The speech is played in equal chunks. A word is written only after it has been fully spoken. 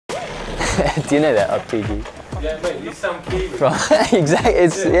Do you know that, up 2G? Yeah, mate, you sound Kiwi. Exactly,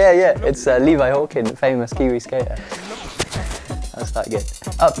 it's Levi Hawkins, famous Kiwi skater. That's that good.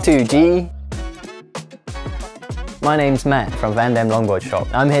 Up 2G. My name's Matt from Van Dam Longboard Shop.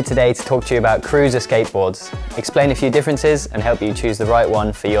 I'm here today to talk to you about cruiser skateboards, explain a few differences and help you choose the right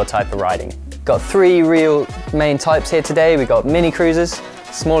one for your type of riding. Got three real main types here today. We got mini cruisers,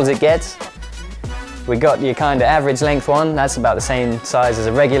 small as it gets. We got your kind of average length one, that's about the same size as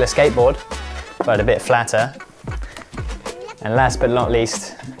a regular skateboard, but a bit flatter. And last but not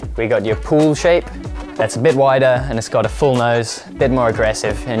least, we got your pool shape. That's a bit wider and it's got a full nose, a bit more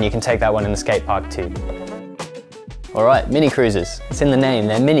aggressive, and you can take that one in the skate park too. Alright, mini cruisers. It's in the name,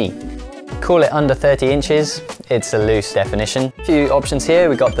 they're mini. Call it under 30 inches, it's a loose definition. A few options here,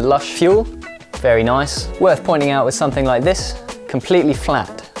 we got the Lush Fuel, very nice. Worth pointing out with something like this, completely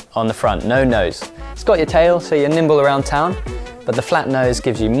flat on the front, no nose. It's got your tail, so you're nimble around town, but the flat nose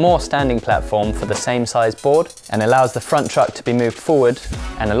gives you more standing platform for the same size board and allows the front truck to be moved forward,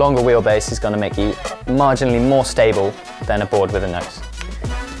 and a longer wheelbase is going to make you marginally more stable than a board with a nose.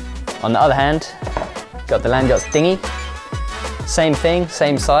 On the other hand, got the Land Yachts dinghy. Same thing,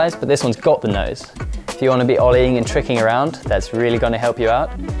 same size, but this one's got the nose. If you want to be ollieing and tricking around, that's really going to help you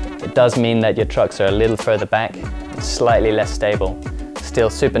out. It does mean that your trucks are a little further back, slightly less stable. Still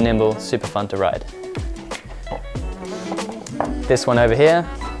super nimble, super fun to ride. This one over here,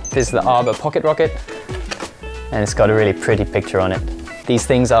 this is the Arbor Pocket Rocket, and it's got a really pretty picture on it. These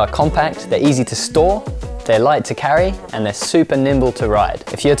things are compact, they're easy to store, they're light to carry, and they're super nimble to ride.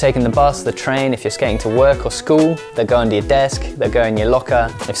 If you're taking the bus, the train, if you're skating to work or school, they'll go under your desk, they'll go in your locker.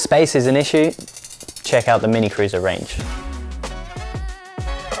 If space is an issue, check out the Mini Cruiser range.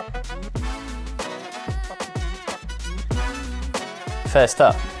 First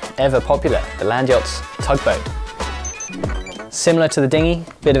up, ever popular, the Land Yachts tugboat. Similar to the dinghy,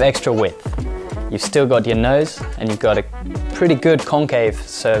 bit of extra width. You've still got your nose and you've got a pretty good concave,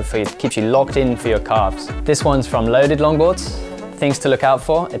 so it keeps you locked in for your calves. This one's from Loaded Longboards. Things to look out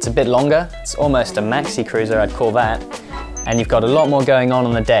for, it's a bit longer. It's almost a maxi cruiser, I'd call that. And you've got a lot more going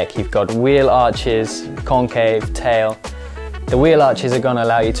on the deck. You've got wheel arches, concave, tail. The wheel arches are going to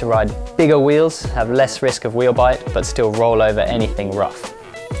allow you to ride bigger wheels, have less risk of wheel bite, but still roll over anything rough.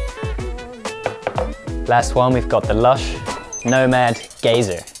 Last one, we've got the Lush Nomad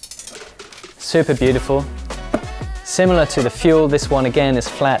Gazer. Super beautiful. Similar to the Fuel, this one again is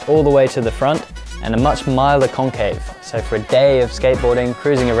flat all the way to the front and a much milder concave. So for a day of skateboarding,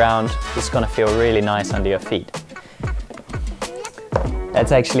 cruising around, it's going to feel really nice under your feet.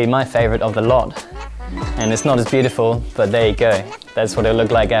 That's actually my favorite of the lot. And it's not as beautiful, but there you go. That's what it'll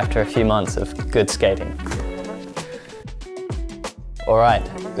look like after a few months of good skating. Alright,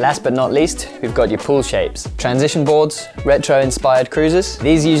 last but not least, we've got your pool shapes. Transition boards, retro-inspired cruisers.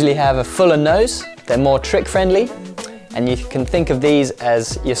 These usually have a fuller nose, they're more trick-friendly, and you can think of these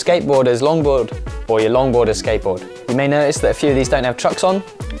as your skateboarder's longboard or your longboarder's skateboard. You may notice that a few of these don't have trucks on.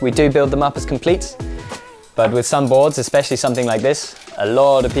 We do build them up as completes, but with some boards, especially something like this, a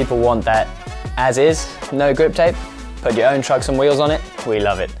lot of people want that as is, no grip tape. Put your own trucks and wheels on it, we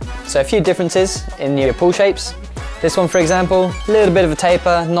love it. So a few differences in your pool shapes. This one, for example, a little bit of a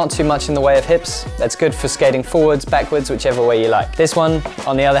taper, not too much in the way of hips. That's good for skating forwards, backwards, whichever way you like. This one,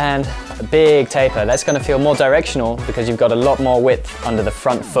 on the other hand, a big taper. That's going to feel more directional because you've got a lot more width under the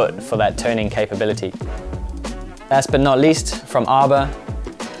front foot for that turning capability. Last but not least, from Arbor,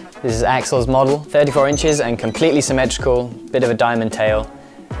 this is Axel's model, 34 inches and completely symmetrical, bit of a diamond tail.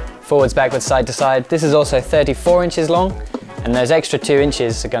 Forwards, backwards, side to side. This is also 34 inches long, and those extra 2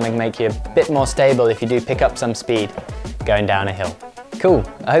 inches are going to make you a bit more stable if you do pick up some speed going down a hill. Cool,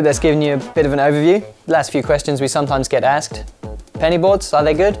 I hope that's given you a bit of an overview. Last few questions we sometimes get asked. Penny boards, are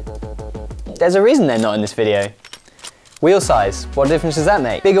they good? There's a reason they're not in this video. Wheel size, what difference does that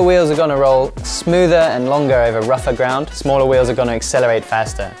make? Bigger wheels are going to roll smoother and longer over rougher ground. Smaller wheels are going to accelerate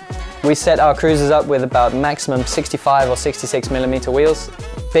faster. We set our cruisers up with about maximum 65 or 66 millimeter wheels.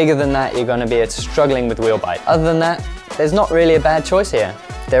 Bigger than that, you're going to be struggling with wheel bite. Other than that, there's not really a bad choice here.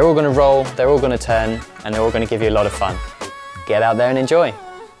 They're all going to roll, they're all going to turn, and they're all going to give you a lot of fun. Get out there and enjoy.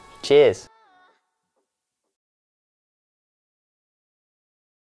 Cheers.